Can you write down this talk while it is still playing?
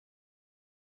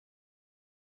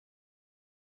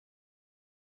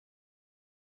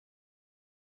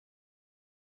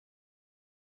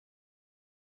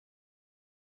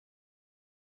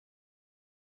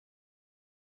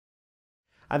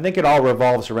I think it all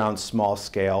revolves around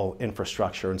small-scale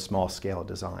infrastructure and small-scale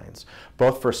designs,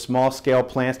 both for small-scale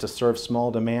plants to serve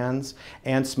small demands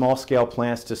and small-scale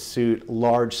plants to suit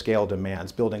large-scale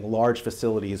demands, building large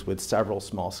facilities with several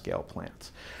small-scale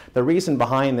plants. The reason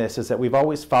behind this is that we've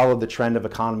always followed the trend of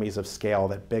economies of scale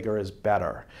that bigger is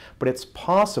better. But it's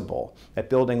possible that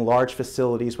building large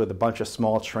facilities with a bunch of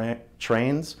small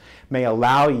trains may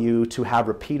allow you to have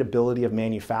repeatability of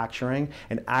manufacturing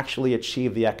and actually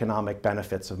achieve the economic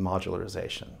benefits of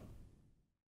modularization.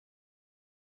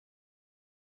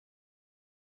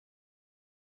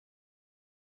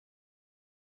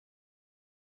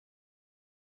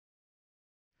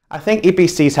 I think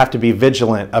EPCs have to be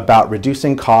vigilant about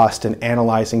reducing cost and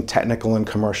analyzing technical and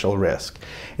commercial risk.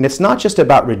 And it's not just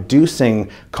about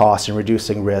reducing cost and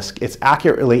reducing risk, it's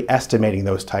accurately estimating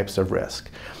those types of risk.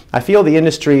 I feel the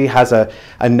industry has a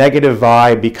negative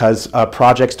vibe because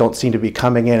projects don't seem to be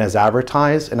coming in as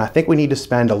advertised, and I think we need to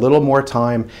spend a little more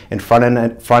time in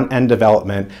front-end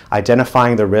development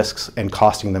identifying the risks and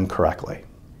costing them correctly.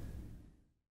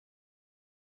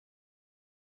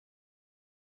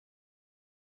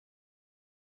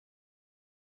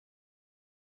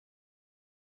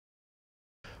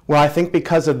 Well, I think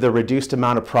because of the reduced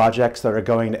amount of projects that are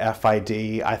going to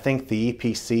FID, I think the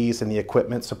EPCs and the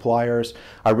equipment suppliers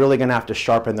are really going to have to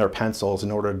sharpen their pencils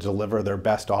in order to deliver their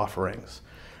best offerings.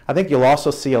 I think you'll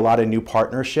also see a lot of new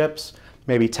partnerships,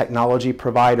 maybe technology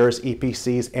providers,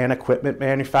 EPCs, and equipment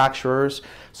manufacturers.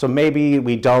 So maybe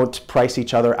we don't price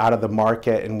each other out of the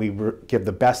market and we give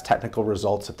the best technical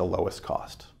results at the lowest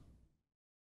cost.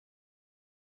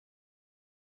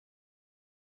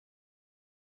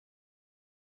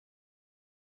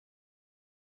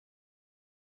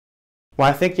 Well,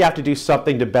 I think you have to do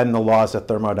something to bend the laws of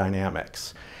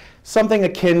thermodynamics. Something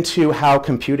akin to how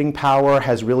computing power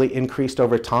has really increased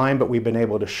over time, but we've been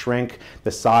able to shrink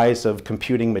the size of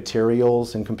computing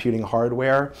materials and computing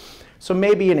hardware. So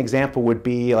maybe an example would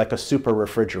be like a super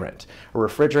refrigerant, a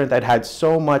refrigerant that had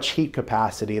so much heat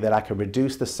capacity that I could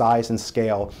reduce the size and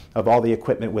scale of all the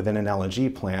equipment within an LNG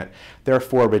plant,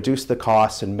 therefore reduce the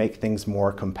costs and make things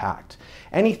more compact.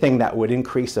 Anything that would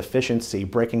increase efficiency,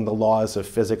 breaking the laws of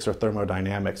physics or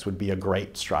thermodynamics, would be a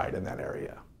great stride in that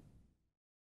area.